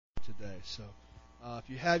today. So if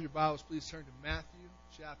you have your Bibles, please turn to Matthew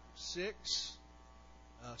chapter 6.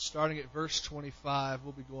 Starting at verse 25,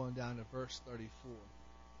 we'll be going down to verse 34.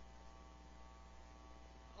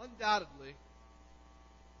 Undoubtedly,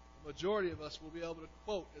 the majority of us will be able to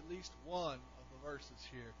quote at least one of the verses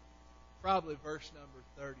here. Probably verse number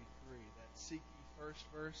 33, that seek ye first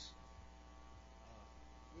verse.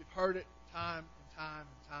 We've heard it time and time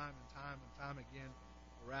and time and time and time again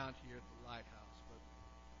around here at the Lighthouse.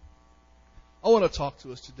 But I want to talk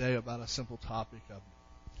to us today about a simple topic of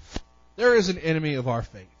there is an enemy of our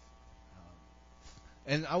faith.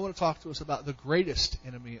 And I want to talk to us about the greatest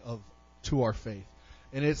enemy to our faith.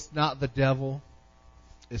 And it's not the devil.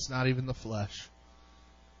 It's not even the flesh.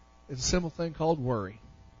 It's a simple thing called worry.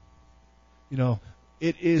 You know,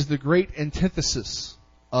 it is the great antithesis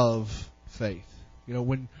of faith. You know,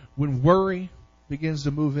 when worry begins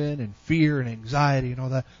to move in and fear and anxiety and all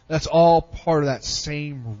that, that's all part of that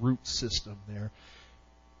same root system there.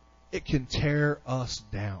 It can tear us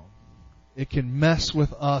down. It can mess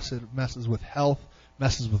with us. It messes with health,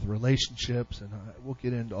 messes with relationships, and we'll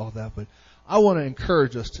get into all that. But I want to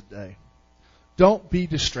encourage us today. Don't be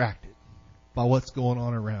distracted by what's going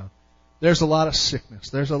on around. There's a lot of sickness.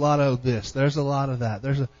 There's a lot of this. There's a lot of that.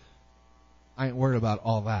 I ain't worried about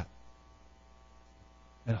all that.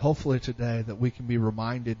 And hopefully today that we can be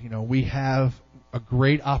reminded, you know, we have a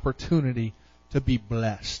great opportunity to be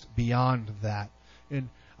blessed beyond that. And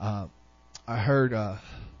I heard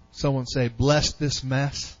someone say, bless this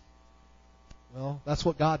mess. Well, that's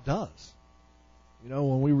what God does. You know,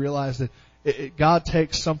 when we realize that God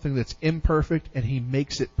takes something that's imperfect and He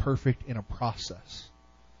makes it perfect in a process.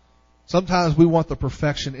 Sometimes we want the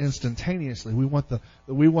perfection instantaneously. We want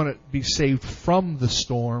to be saved from the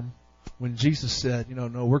storm. When Jesus said, you know,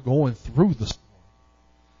 no, we're going through the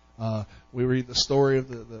storm. We read the story of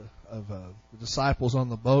the disciples on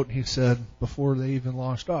the boat, and He said before they even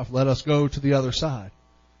launched off, "Let us go to the other side."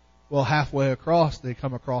 Well, halfway across, they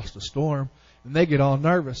come across the storm, and they get all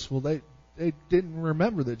nervous. Well, they didn't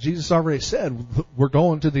remember that Jesus already said, "We're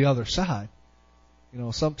going to the other side." You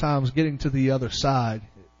know, sometimes getting to the other side,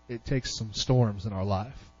 it takes some storms in our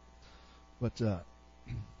life. But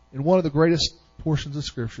in one of the greatest portions of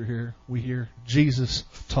Scripture here, we hear Jesus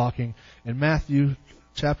talking in Matthew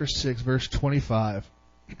chapter 6, verse 25.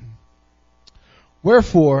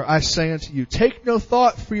 "Wherefore I say unto you, take no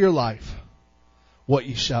thought for your life, what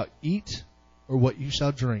ye shall eat or what ye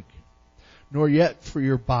shall drink, nor yet for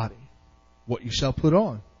your body, what ye shall put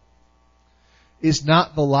on. Is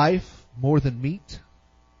not the life more than meat,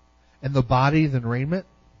 and the body than raiment?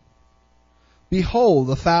 Behold,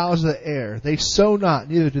 the fowls of the air, they sow not,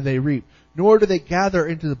 neither do they reap, nor do they gather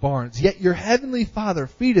into the barns, yet your heavenly Father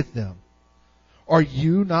feedeth them. Are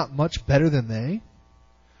you not much better than they?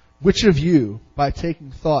 Which of you, by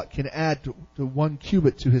taking thought, can add to 1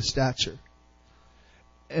 cubit to his stature?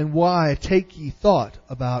 And why take ye thought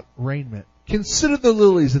about raiment? Consider the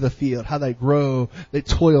lilies of the field, how they grow, they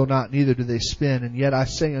toil not, neither do they spin. And yet I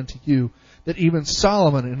say unto you, that even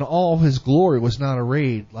Solomon in all his glory was not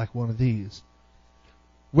arrayed like one of these.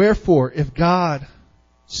 Wherefore, if God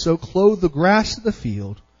so clothe the grass of the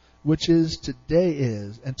field, which is today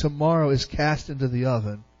is, and tomorrow is cast into the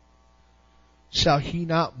oven, shall He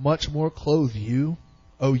not much more clothe you,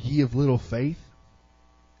 O ye of little faith?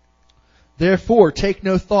 Therefore take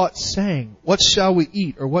no thought, saying, what shall we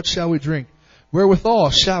eat, or what shall we drink?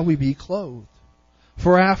 Wherewithal shall we be clothed?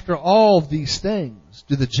 For after all these things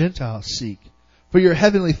do the Gentiles seek. For your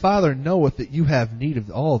heavenly Father knoweth that you have need of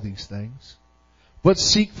all these things. But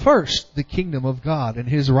seek first the kingdom of God and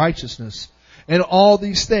His righteousness, and all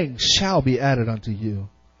these things shall be added unto you.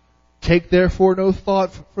 Take therefore no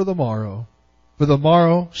thought for the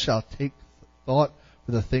morrow shall take thought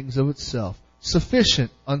for the things of itself.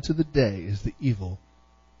 Sufficient unto the day is the evil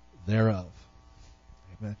thereof.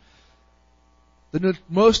 Amen. The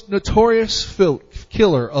most notorious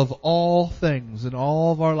killer of all things in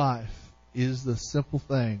all of our life is the simple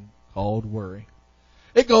thing called worry.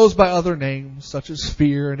 It goes by other names such as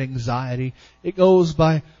fear and anxiety. It goes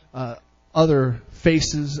by other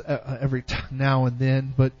faces every now and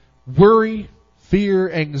then. But worry,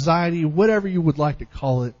 fear, anxiety, whatever you would like to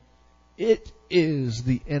call it, it is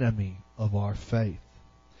the enemy of our faith.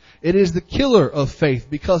 It is the killer of faith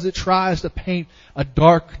because it tries to paint a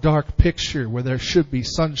dark, dark picture where there should be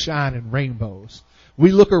sunshine and rainbows.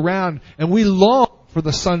 We look around and we long for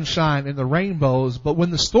the sunshine and the rainbows, but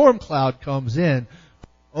when the storm cloud comes in,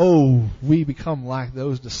 we become like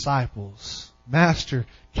those disciples. Master,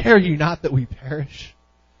 care you not that we perish?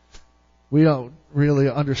 We don't really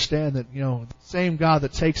understand that, the same God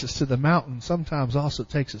that takes us to the mountain sometimes also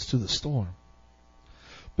takes us to the storm.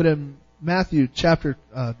 But in Matthew chapter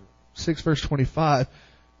 6, verse 25,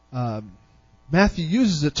 Matthew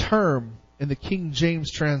uses a term in the King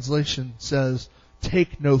James translation, says,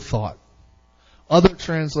 take no thought. Other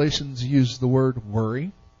translations use the word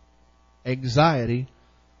worry, anxiety,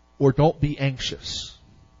 or don't be anxious.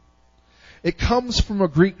 It comes from a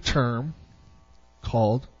Greek term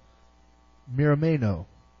called miramneo,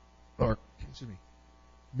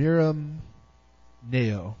 miramneo.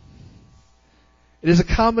 It is a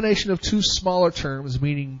combination of two smaller terms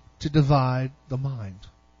meaning to divide the mind.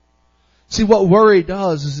 See, what worry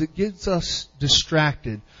does is it gets us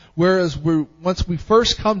distracted. Whereas once we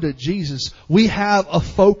first come to Jesus, we have a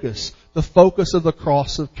focus, the focus of the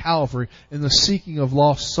cross of Calvary and the seeking of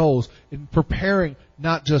lost souls, in preparing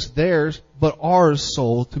not just theirs, but our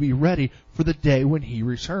soul to be ready for the day when He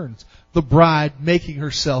returns. The bride making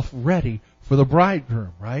herself ready for the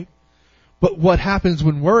bridegroom, right? But what happens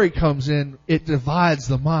when worry comes in, it divides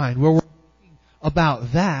the mind. Where we're thinking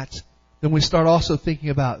about that, then we start also thinking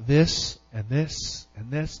about this and this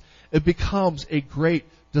and this. It becomes a great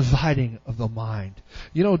dividing of the mind.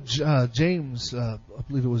 You know, James, I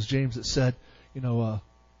believe it was James that said, that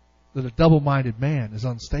a double-minded man is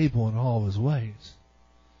unstable in all of his ways.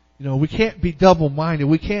 We can't be double-minded.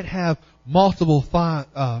 We can't have multiple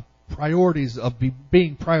priorities of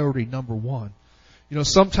being priority number one.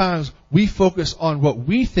 Sometimes we focus on what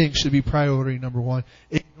we think should be priority number one,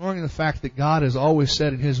 ignoring the fact that God has always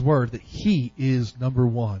said in His Word that He is number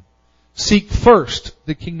one. Seek first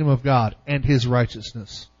the kingdom of God and His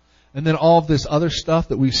righteousness. And then all of this other stuff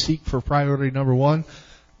that we seek for priority number one,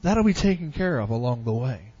 that'll be taken care of along the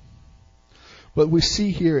way. But we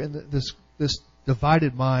see here in this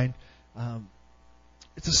divided mind,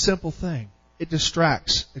 it's a simple thing. It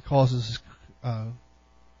distracts. It causes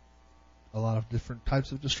a lot of different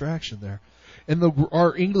types of distraction there. And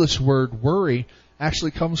our English word worry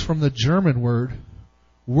actually comes from the German word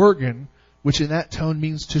würgen, which in that tone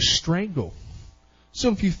means to strangle. So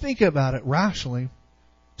if you think about it rationally,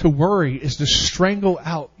 to worry is to strangle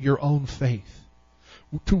out your own faith.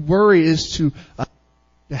 To worry is to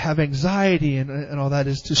have anxiety and all that,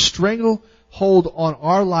 is to strangle hold on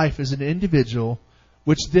our life as an individual,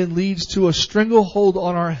 which then leads to a stranglehold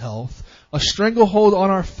on our health, a stranglehold on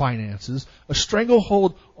our finances, a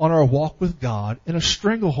stranglehold on our walk with God, and a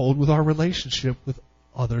stranglehold with our relationship with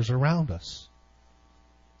others around us.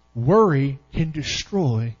 Worry can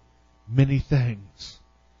destroy many things.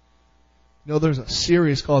 There's a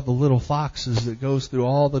series called The Little Foxes that goes through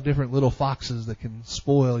all the different little foxes that can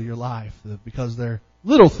spoil your life because they're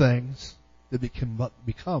little things that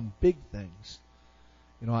become big things.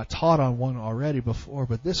 I taught on one already before,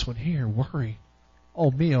 but this one here, worry,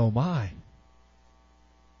 oh me, oh my.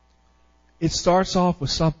 It starts off with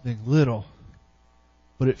something little,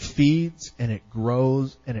 but it feeds and it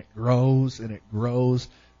grows and it grows and it grows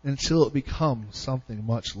until it becomes something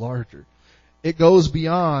much larger. It goes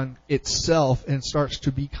beyond itself and starts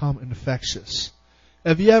to become infectious.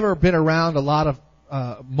 Have you ever been around a lot of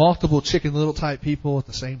multiple Chicken Little type people at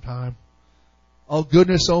the same time? Oh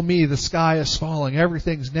goodness, oh me, the sky is falling,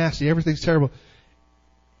 everything's nasty, everything's terrible.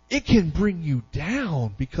 It can bring you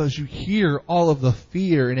down because you hear all of the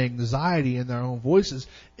fear and anxiety in their own voices.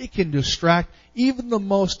 It can distract even the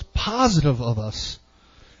most positive of us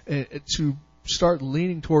to start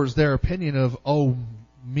leaning towards their opinion of, oh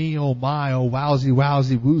me, oh my, oh wowsy,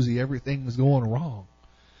 wowsy, woozy, everything's going wrong.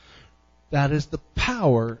 That is the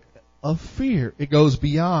power of fear. It goes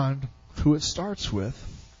beyond who it starts with.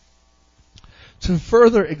 To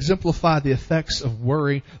further exemplify the effects of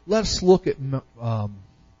worry, let's look at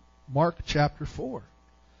Mark chapter 4.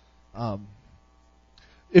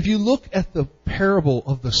 If you look at the parable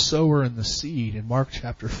of the sower and the seed in Mark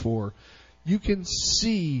chapter 4, you can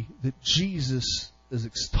see that Jesus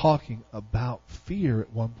is talking about fear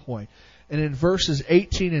at one point. And in verses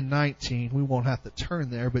 18 and 19, we won't have to turn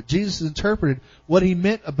there, but Jesus interpreted what He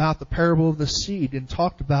meant about the parable of the seed and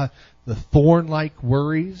talked about the thorn-like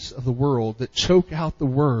worries of the world that choke out the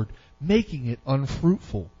word, making it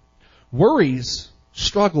unfruitful. Worries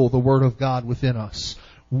struggle the Word of God within us.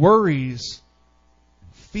 Worries,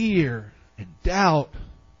 fear, and doubt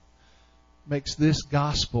makes this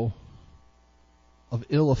gospel of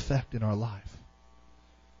ill effect in our life.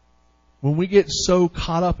 When we get so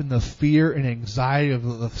caught up in the fear and anxiety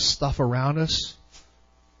of the stuff around us,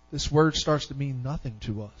 this word starts to mean nothing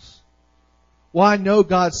to us. Well, I know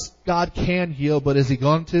God can heal, but is He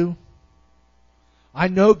going to? I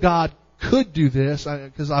know God could do this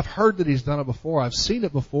because I've heard that He's done it before. I've seen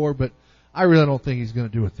it before, but I really don't think He's going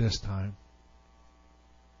to do it this time.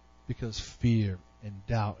 Because fear and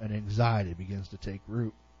doubt and anxiety begins to take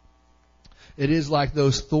root. It is like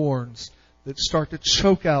those thorns that start to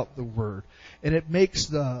choke out the Word. And it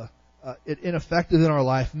makes it ineffective in our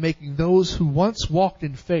life, making those who once walked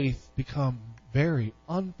in faith become very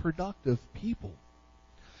unproductive people.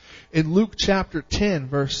 In Luke chapter 10,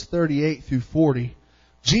 verse 38 through 40,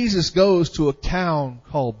 Jesus goes to a town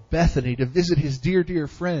called Bethany to visit his dear, dear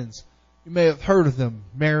friends. You may have heard of them,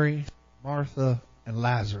 Mary, Martha, and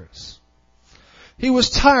Lazarus. He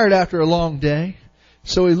was tired after a long day,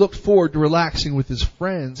 so he looked forward to relaxing with his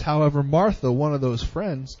friends. However, Martha, one of those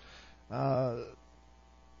friends,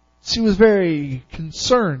 she was very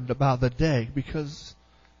concerned about the day because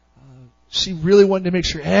she really wanted to make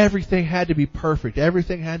sure everything had to be perfect.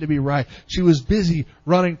 Everything had to be right. She was busy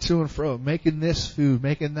running to and fro, making this food,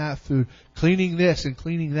 making that food, cleaning this and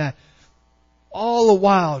cleaning that. All the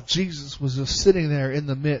while, Jesus was just sitting there in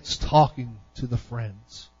the midst talking to the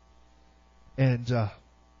friends. And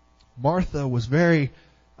Martha was very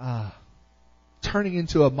turning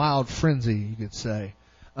into a mild frenzy, you could say.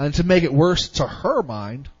 And to make it worse to her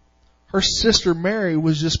mind, her sister Mary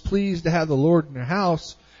was just pleased to have the Lord in her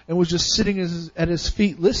house and was just sitting at his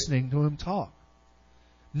feet listening to him talk.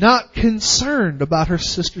 Not concerned about her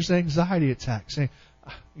sister's anxiety attack, saying,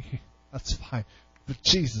 that's fine, but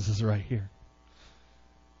Jesus is right here.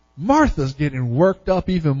 Martha's getting worked up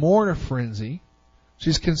even more in a frenzy.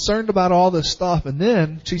 She's concerned about all this stuff, and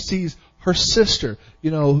then she sees her sister,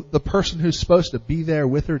 the person who's supposed to be there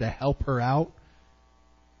with her to help her out,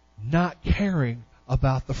 not caring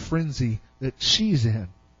about the frenzy that she's in.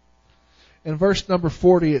 In verse number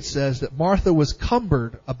 40 it says that Martha was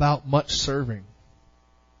cumbered about much serving.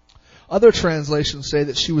 Other translations say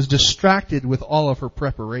that she was distracted with all of her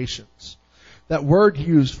preparations. That word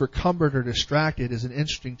used for cumbered or distracted is an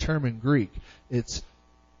interesting term in Greek. It's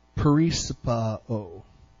perisipao,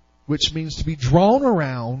 which means to be drawn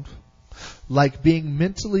around like being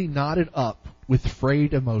mentally knotted up with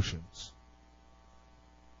frayed emotions.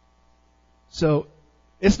 So,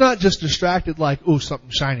 it's not just distracted like, oh, something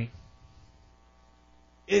shiny.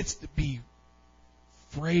 It's to be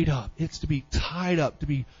frayed up. It's to be tied up, to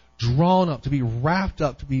be drawn up, to be wrapped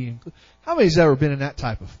up, to be... How many's ever been in that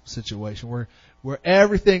type of situation where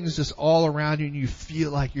everything's just all around you and you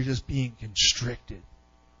feel like you're just being constricted?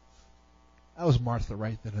 That was Martha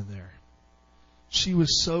right then and there. She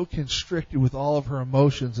was so constricted with all of her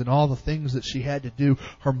emotions and all the things that she had to do.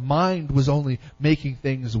 Her mind was only making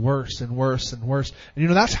things worse and worse and worse. And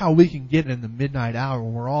that's how we can get in the midnight hour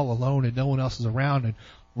when we're all alone and no one else is around and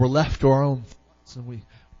we're left to our own thoughts.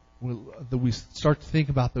 And we start to think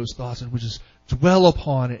about those thoughts and we just dwell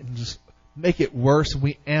upon it and just make it worse, and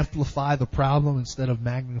we amplify the problem instead of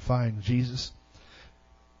magnifying Jesus.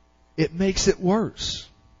 It makes it worse.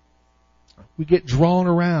 We get drawn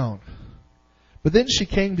around. But then she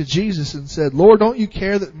came to Jesus and said, Lord, don't you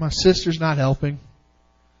care that my sister's not helping?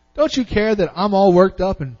 Don't you care that I'm all worked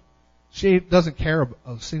up and she doesn't care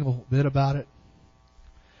a single bit about it?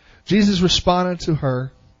 Jesus responded to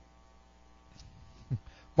her,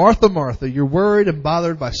 Martha, Martha, you're worried and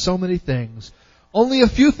bothered by so many things. Only a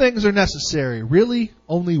few things are necessary, really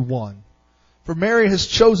only one. For Mary has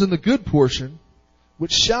chosen the good portion,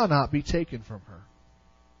 which shall not be taken from her.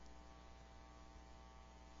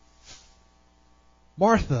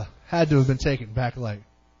 Martha had to have been taken back like,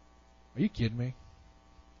 are you kidding me?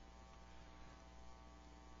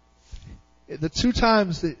 The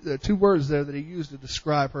two words there that he used to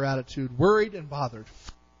describe her attitude, worried and bothered.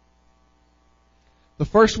 The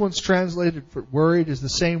first one's translated for worried is the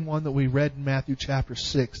same one that we read in Matthew chapter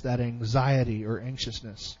 6, that anxiety or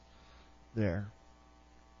anxiousness there.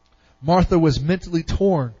 Martha was mentally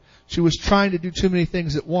torn. She was trying to do too many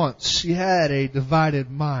things at once. She had a divided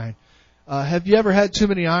mind. Have you ever had too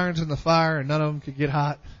many irons in the fire and none of them could get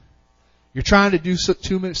hot? You're trying to do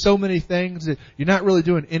so many things that you're not really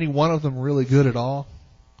doing any one of them really good at all.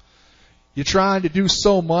 You're trying to do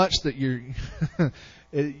so much that you're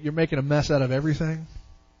making a mess out of everything.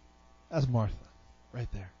 That's Martha right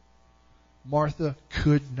there. Martha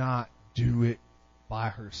could not do it by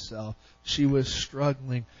herself. She was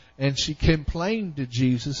struggling, and she complained to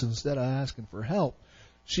Jesus instead of asking for help.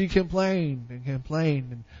 She complained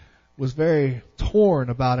and was very torn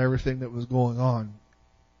about everything that was going on.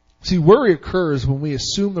 See, worry occurs when we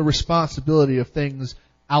assume the responsibility of things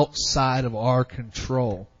outside of our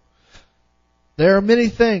control. There are many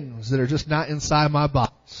things that are just not inside my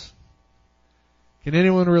box. Can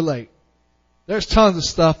anyone relate? There's tons of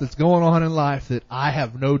stuff that's going on in life that I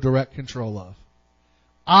have no direct control of.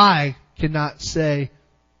 I cannot say,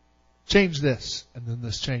 change this, and then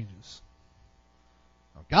this changes.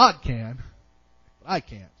 Now, God can, but I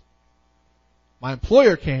can't. My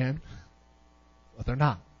employer can, but they're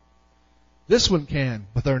not. This one can,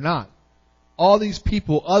 but they're not. All these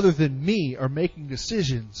people other than me are making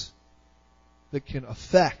decisions that can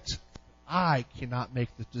affect. I cannot make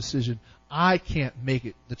the decision. I can't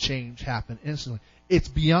make the change happen instantly. It's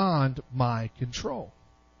beyond my control.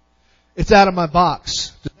 It's out of my box.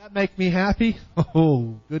 Does that make me happy?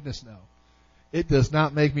 Oh, goodness no. It does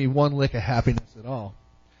not make me one lick of happiness at all.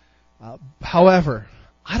 However,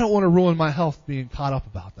 I don't want to ruin my health being caught up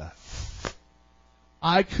about that.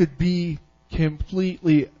 I could be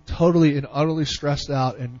completely, totally, and utterly stressed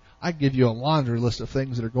out, and I give you a laundry list of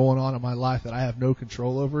things that are going on in my life that I have no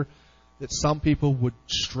control over, that some people would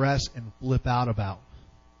stress and flip out about.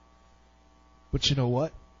 But you know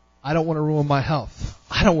what? I don't want to ruin my health.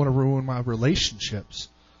 I don't want to ruin my relationships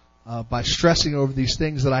by stressing over these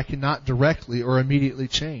things that I cannot directly or immediately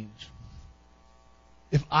change.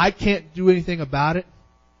 If I can't do anything about it,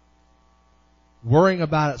 worrying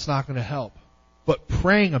about it's not going to help. But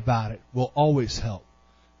praying about it will always help.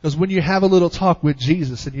 Because when you have a little talk with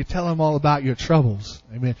Jesus and you tell Him all about your troubles,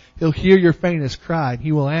 amen, He'll hear your faintest cry and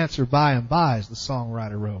He will answer by and by, as the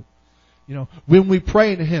songwriter wrote. You know, when we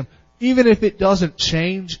pray to Him, even if it doesn't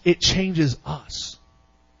change, it changes us.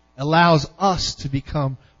 Allows us to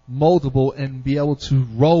become moldable and be able to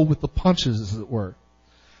roll with the punches, as it were.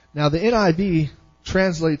 Now, the NIV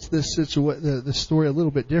translates this story a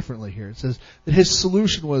little bit differently here. It says that his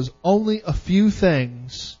solution was only a few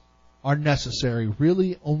things are necessary,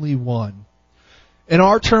 really only one. In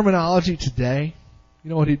our terminology today, you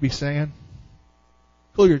know what he'd be saying?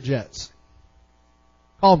 Cool your jets.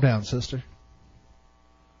 Calm down, sister.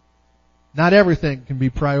 Not everything can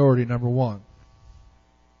be priority number one.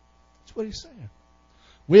 That's what he's saying.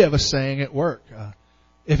 We have a saying at work.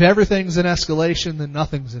 If everything's in escalation, then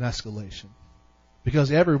nothing's in escalation.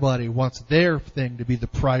 Because everybody wants their thing to be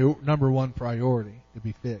the number one priority, to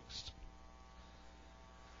be fixed.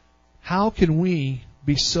 How can we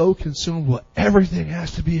be so consumed with everything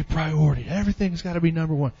has to be a priority? Everything's got to be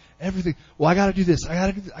number one. Everything. Well, I got to do this. I got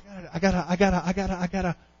to do this. I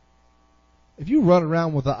gotta. If you run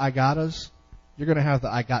around with the I gottas, you're going to have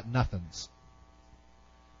the I got nothings.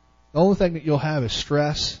 The only thing that you'll have is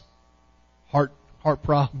stress, heart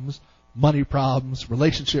problems, money problems,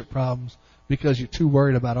 relationship problems, because you're too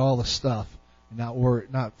worried about all the stuff and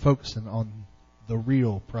not focusing on the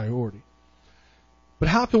real priority. But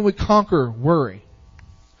how can we conquer worry?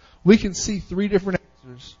 We can see 3 different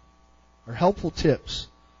answers or helpful tips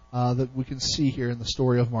that we can see here in the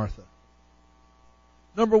story of Martha.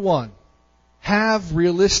 Number 1, have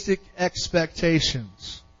realistic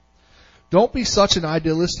expectations. Don't be such an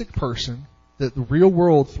idealistic person that the real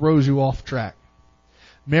world throws you off track.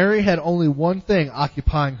 Mary had only one thing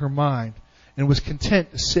occupying her mind and was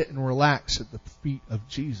content to sit and relax at the feet of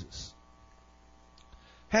Jesus.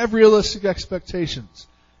 Have realistic expectations.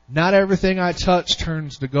 Not everything I touch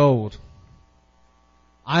turns to gold.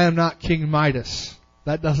 I am not King Midas.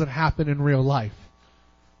 That doesn't happen in real life.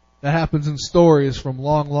 That happens in stories from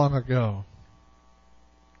long, long ago.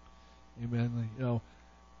 Amen. You know,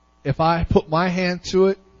 if I put my hand to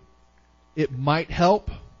it, it might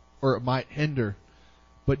help or it might hinder.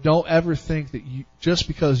 But don't ever think that just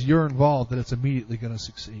because you're involved that it's immediately going to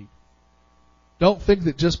succeed. Don't think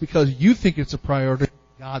that just because you think it's a priority,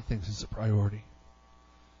 God thinks it's a priority.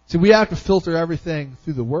 See, we have to filter everything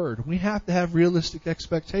through the Word. We have to have realistic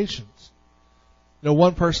expectations. You know,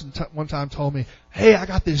 one person one time told me, hey, I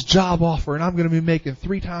got this job offer and I'm going to be making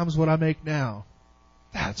 3 times what I make now.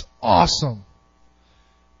 That's awesome.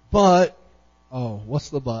 But, what's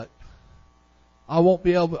the but? I'll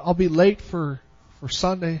be late for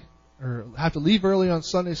Sunday, or have to leave early on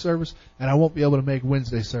Sunday service, and I won't be able to make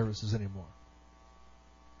Wednesday services anymore.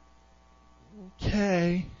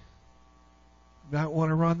 Okay. You might want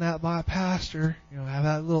to run that by a pastor, have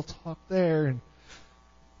that little talk there, and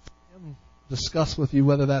discuss with you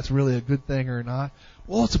whether that's really a good thing or not.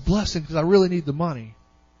 Well, it's a blessing because I really need the money.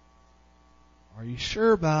 Are you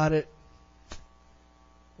sure about it?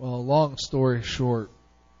 Well, long story short,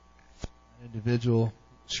 an individual,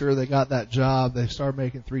 sure they got that job, they started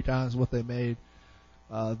making 3 times what they made.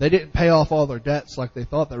 They didn't pay off all their debts like they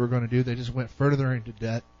thought they were going to do. They just went further into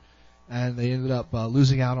debt, and they ended up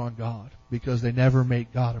losing out on God because they never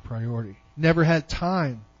made God a priority. Never had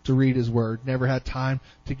time to read His Word. Never had time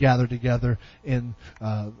to gather together in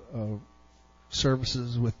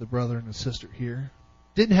services with the brother and the sister here.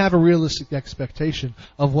 Didn't have a realistic expectation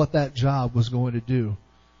of what that job was going to do.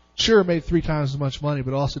 Sure, made 3 times as much money,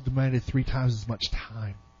 but also demanded 3 times as much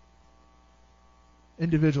time.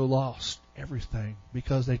 Individual lost everything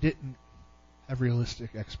because they didn't have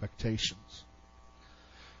realistic expectations.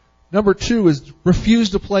 Number 2 is refuse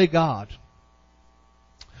to play God.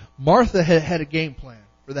 Martha had a game plan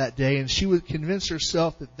for that day, and she would convince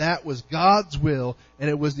herself that that was God's will, and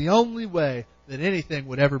it was the only way that anything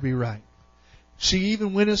would ever be right. She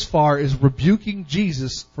even went as far as rebuking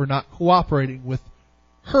Jesus for not cooperating with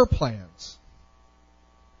her plans.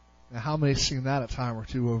 Now, how many have seen that a time or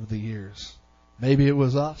two over the years? Maybe it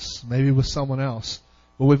was us. Maybe it was someone else.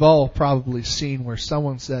 But we've all probably seen where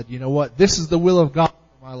someone said, you know what, this is the will of God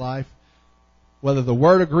for my life. Whether the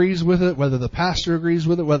Word agrees with it, whether the pastor agrees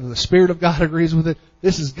with it, whether the Spirit of God agrees with it,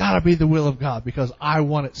 this has got to be the will of God because I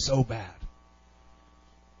want it so bad.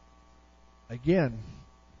 Again,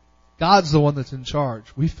 God's the one that's in charge.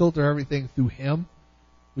 We filter everything through Him.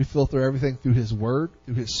 We filter everything through His Word,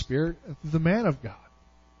 through His Spirit, and through the man of God.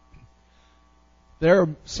 There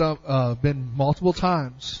have been multiple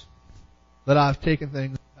times that I've taken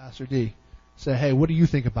things, Pastor D, say, hey, what do you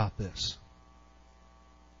think about this?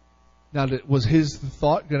 Now, was his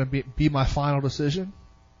thought going to be my final decision?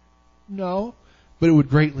 No, but it would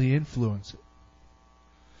greatly influence it.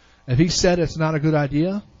 If he said it's not a good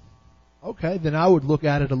idea, okay, then I would look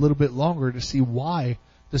at it a little bit longer to see why,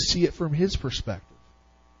 to see it from his perspective.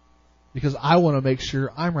 Because I want to make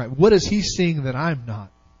sure I'm right. What is he seeing that I'm not?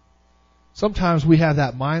 Sometimes we have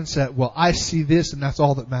that mindset, well, I see this and that's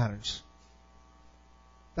all that matters.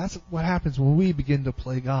 That's what happens when we begin to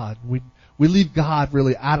play God. We leave God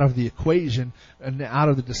really out of the equation and out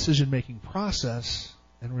of the decision-making process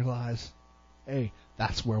and realize, hey,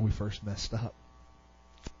 that's where we first messed up.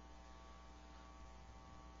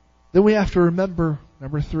 Then we have to remember,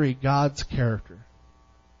 number 3, God's character.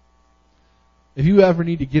 If you ever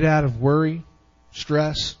need to get out of worry,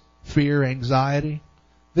 stress, fear, anxiety,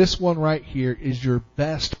 this one right here is your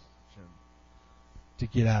best option to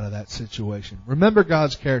get out of that situation. Remember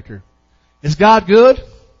God's character. Is God good?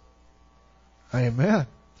 Amen.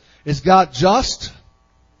 Is God just?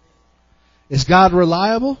 Is God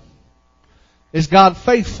reliable? Is God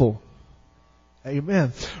faithful?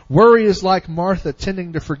 Amen. Worry is like Martha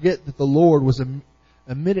tending to forget that the Lord was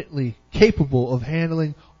immediately capable of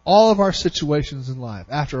handling all of our situations in life.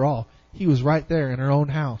 After all, He was right there in her own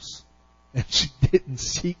house, and she didn't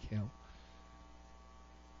seek Him.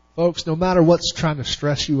 Folks, no matter what's trying to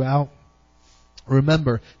stress you out,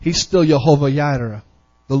 remember, He's still Jehovah Jireh,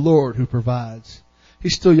 the Lord who provides.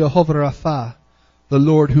 He's still Jehovah Rapha, the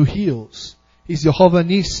Lord who heals. He's Jehovah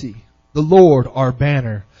Nisi, the Lord our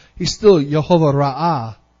banner. He's still Jehovah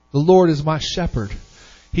Ra'ah, the Lord is my shepherd.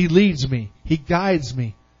 He leads me. He guides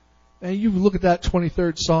me. And you look at that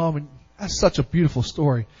 23rd Psalm, and that's such a beautiful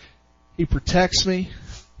story. He protects me.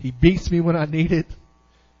 He beats me when I need it.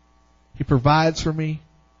 He provides for me.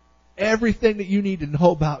 Everything that you need to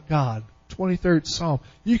know about God, 23rd Psalm,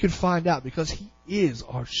 you can find out because He is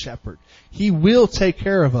our shepherd. He will take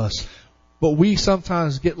care of us. But we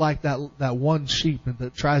sometimes get like that one sheep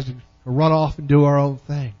that tries to run off and do our own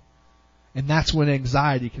thing. And that's when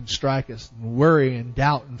anxiety can strike us, and worry and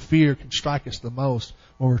doubt and fear can strike us the most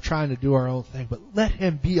when we're trying to do our own thing. But let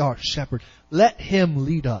Him be our shepherd. Let Him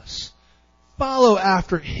lead us. Follow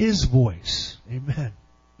after His voice. Amen.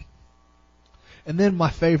 And then my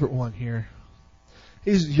favorite one here.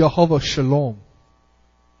 He's Jehovah Shalom.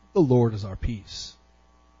 The Lord is our peace.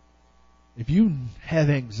 If you have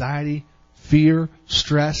anxiety, fear,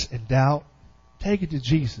 stress, and doubt, take it to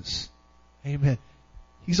Jesus. Amen.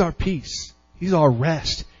 He's our peace. He's our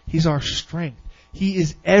rest. He's our strength. He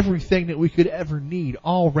is everything that we could ever need,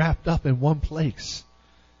 all wrapped up in one place.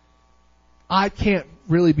 I can't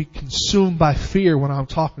really be consumed by fear when I'm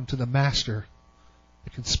talking to the Master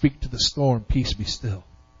that can speak to the storm, peace be still.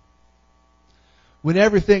 When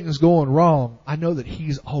everything is going wrong, I know that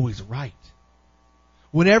He's always right.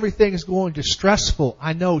 When everything is going distressful,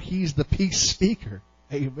 I know He's the peace speaker.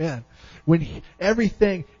 Amen. When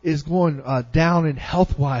everything is going down in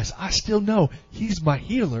health-wise, I still know He's my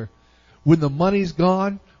healer. When the money's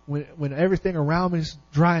gone, when everything around me is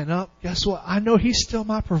drying up, guess what? I know He's still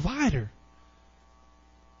my provider.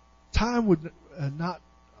 Time would not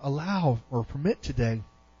allow or permit today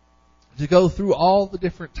to go through all the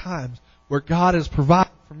different times where God has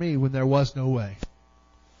provided for me when there was no way.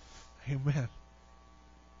 Amen.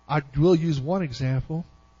 I will use one example.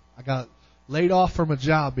 I got laid off from a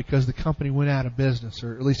job because the company went out of business,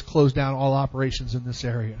 or at least closed down all operations in this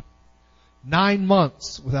area. 9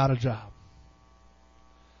 months without a job.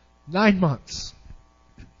 9 months.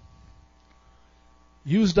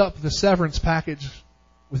 Used up the severance package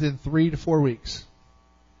within 3 to 4 weeks.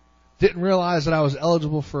 Didn't realize that I was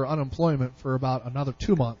eligible for unemployment for about another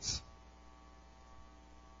 2 months.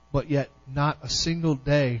 But yet, not a single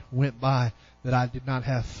day went by that I did not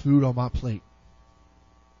have food on my plate.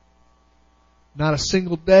 Not a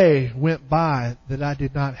single day went by that I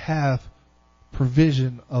did not have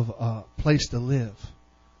provision of a place to live,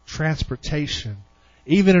 transportation,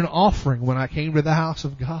 even an offering when I came to the house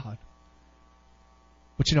of God.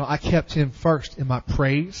 But I kept Him first in my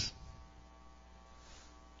praise.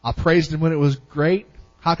 I praised Him when it was great.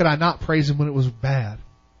 How could I not praise Him when it was bad?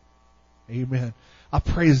 Amen. I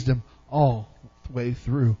praised Him all the way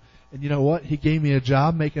through. And you know what? He gave me a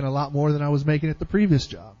job making a lot more than I was making at the previous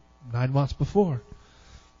job 9 months before.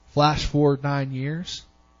 Flash forward 9 years.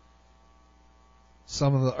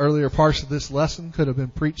 Some of the earlier parts of this lesson could have been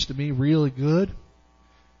preached to me really good.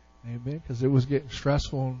 Amen. Because it was getting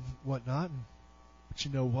stressful and whatnot. But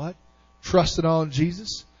you know what? Trusted on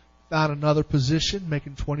Jesus. Found another position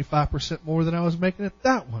making 25% more than I was making at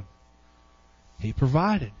that one. He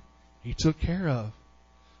provided. He took care of.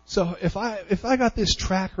 So if I got this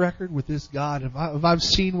track record with this God, if I've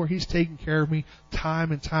seen where He's taken care of me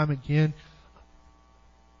time and time again,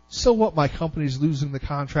 so what my company's losing the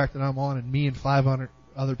contract that I'm on and me and 500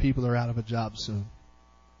 other people are out of a job soon?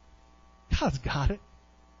 God's got it.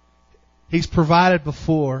 He's provided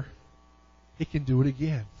before. He can do it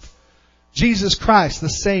again. Jesus Christ, the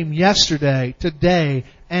same yesterday, today,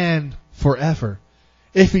 and forever.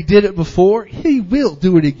 If He did it before, He will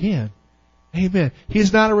do it again. Amen.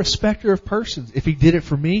 He's not a respecter of persons. If He did it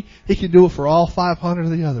for me, He can do it for all 500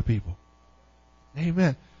 of the other people.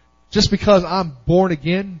 Amen. Just because I'm born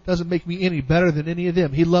again doesn't make me any better than any of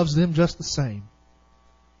them. He loves them just the same.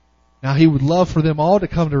 Now, He would love for them all to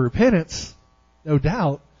come to repentance, no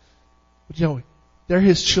doubt. But they're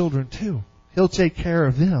His children too. He'll take care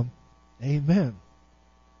of them. Amen.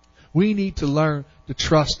 We need to learn to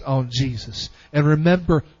trust on Jesus and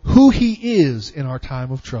remember who He is in our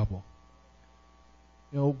time of trouble.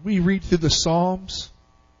 We read through the Psalms.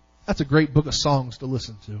 That's a great book of songs to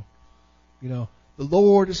listen to. The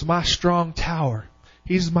Lord is my strong tower.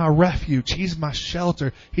 He's my refuge. He's my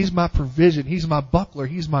shelter. He's my provision. He's my buckler.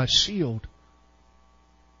 He's my shield.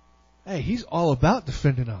 Hey, He's all about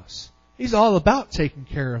defending us. He's all about taking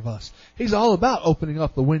care of us. He's all about opening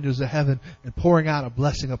up the windows of heaven and pouring out a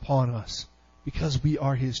blessing upon us because we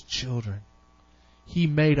are His children. He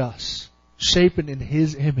made us, shapen in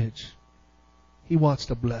His image. He wants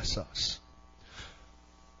to bless us.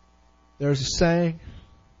 There's a saying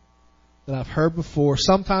that I've heard before.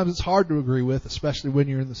 Sometimes it's hard to agree with, especially when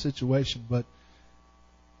you're in the situation, but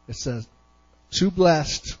it says, too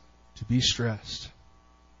blessed to be stressed.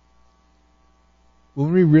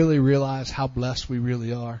 When we really realize how blessed we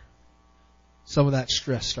really are, some of that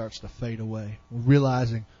stress starts to fade away. We're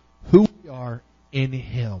realizing who we are in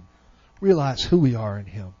Him. Realize who we are in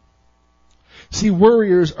Him. See,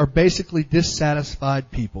 worriers are basically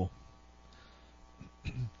dissatisfied people.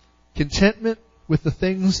 Contentment with the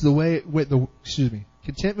things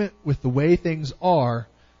contentment with the way things are,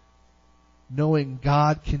 knowing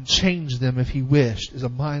God can change them if He wished, is a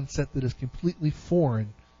mindset that is completely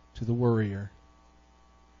foreign to the worrier.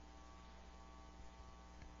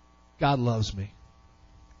 God loves me.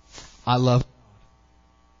 I love God.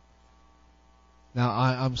 Now,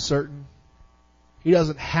 I'm certain He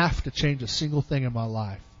doesn't have to change a single thing in my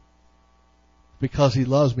life. Because He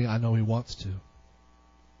loves me, I know He wants to.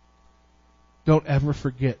 Don't ever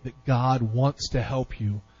forget that God wants to help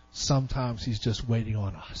you. Sometimes He's just waiting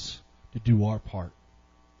on us to do our part.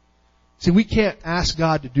 See, we can't ask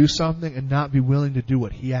God to do something and not be willing to do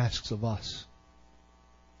what He asks of us.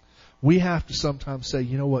 We have to sometimes say,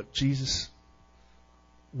 you know what, Jesus,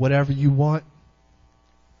 whatever you want,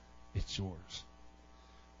 it's yours.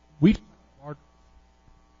 We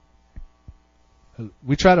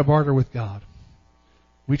try to barter with God.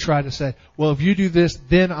 We try to say, well, if you do this,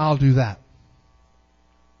 then I'll do that.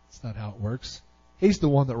 That's not how it works. He's the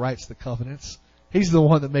one that writes the covenants. He's the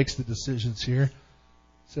one that makes the decisions here.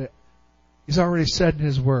 So He's already said in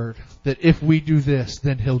His Word that if we do this,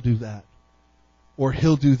 then He'll do that. Or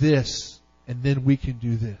He'll do this, and then we can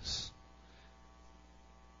do this.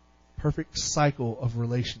 Perfect cycle of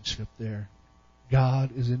relationship there.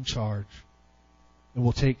 God is in charge and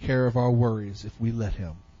will take care of our worries if we let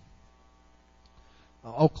Him.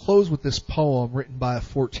 I'll close with this poem written by a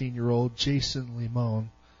 14-year-old, Jason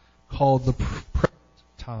Limon, called The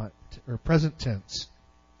Present Tense.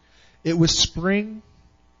 It was spring,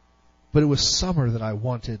 but it was summer that I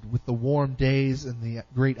wanted, with the warm days and the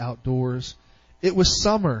great outdoors. It was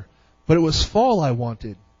summer, but it was fall I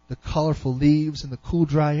wanted, the colorful leaves and the cool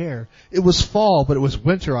dry air. It was fall, but it was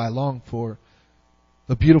winter I longed for,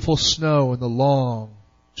 the beautiful snow and the long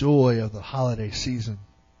joy of the holiday season.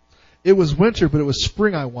 It was winter, but it was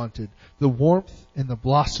spring I wanted, the warmth and the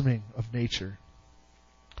blossoming of nature.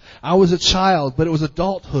 I was a child, but it was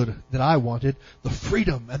adulthood that I wanted, the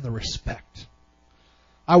freedom and the respect.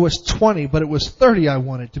 I was 20, but it was 30 I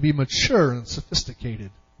wanted, to be mature and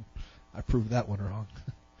sophisticated. I proved that one wrong.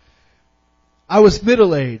 I was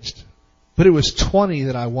middle-aged, but it was 20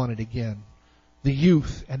 that I wanted again, the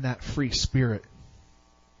youth and that free spirit.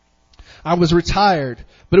 I was retired,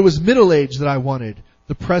 but it was middle age that I wanted,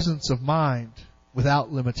 the presence of mind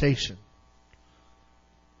without limitation.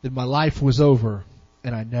 Then my life was over,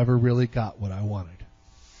 and I never really got what I wanted.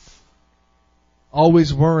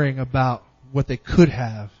 Always worrying about what they could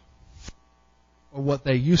have or what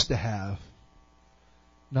they used to have,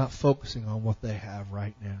 not focusing on what they have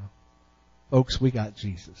right now. Folks, we got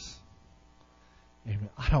Jesus. Amen.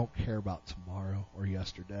 I don't care about tomorrow or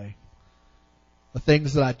yesterday. The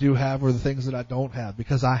things that I do have or the things that I don't have,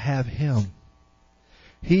 because I have Him.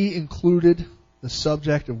 He included the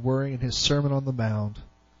subject of worrying in His Sermon on the Mount.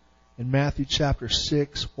 In Matthew chapter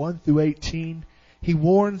 6, 1 through 18, He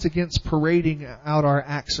warns against parading out our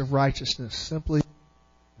acts of righteousness. Simply,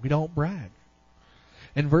 we don't brag.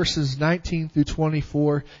 In verses 19 through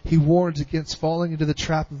 24, He warns against falling into the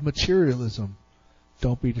trap of materialism.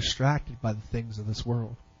 Don't be distracted by the things of this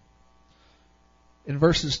world. In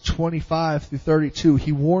verses 25 through 32,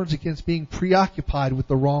 He warns against being preoccupied with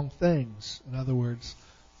the wrong things. In other words,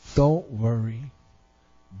 don't worry.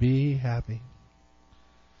 Be happy.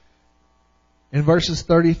 In verses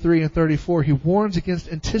 33 and 34, He warns against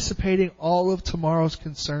anticipating all of tomorrow's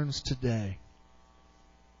concerns today.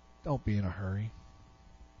 Don't be in a hurry.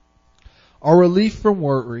 Our relief from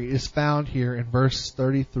worry is found here in verses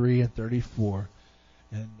 33 and 34.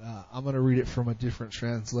 And I'm going to read it from a different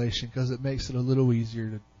translation because it makes it a little easier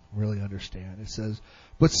to really understand. It says,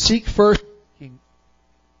 "But seek first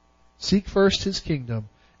His kingdom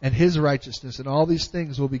and His righteousness, and all these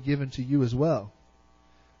things will be given to you as well.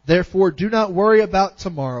 Therefore, do not worry about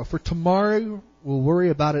tomorrow, for tomorrow will worry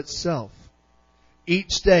about itself.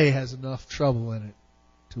 Each day has enough trouble in it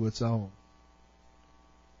to its own."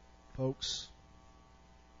 Folks,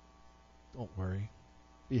 don't worry.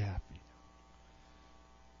 Be happy.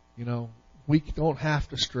 You know, we don't have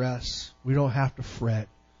to stress. We don't have to fret.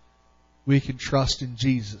 We can trust in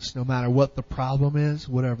Jesus no matter what the problem is,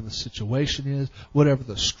 whatever the situation is, whatever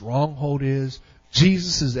the stronghold is.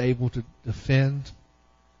 Jesus is able to defend.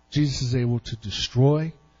 Jesus is able to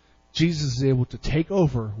destroy. Jesus is able to take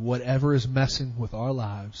over whatever is messing with our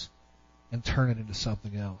lives and turn it into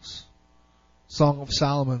something else. Song of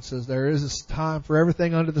Solomon says, there is a time for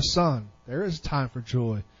everything under the sun. There is a time for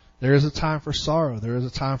joy. There is a time for sorrow. There is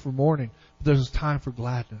a time for mourning. But there's a time for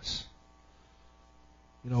gladness.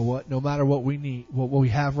 You know what? No matter what we need, what we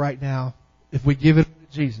have right now, if we give it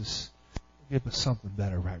to Jesus, He'll give us something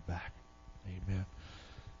better right back. Amen.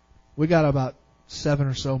 We got about 7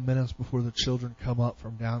 or so minutes before the children come up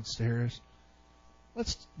from downstairs.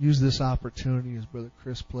 Let's use this opportunity as Brother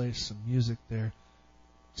Chris plays some music there.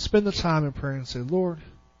 Spend the time in prayer and say, Lord,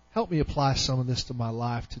 help me apply some of this to my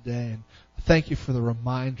life today. And thank you for the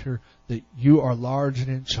reminder that you are large and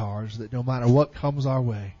in charge, that no matter what comes our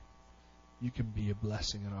way, you can be a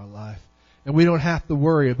blessing in our life. And we don't have to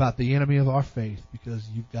worry about the enemy of our faith because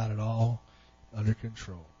you've got it all under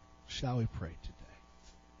control. Shall we pray today?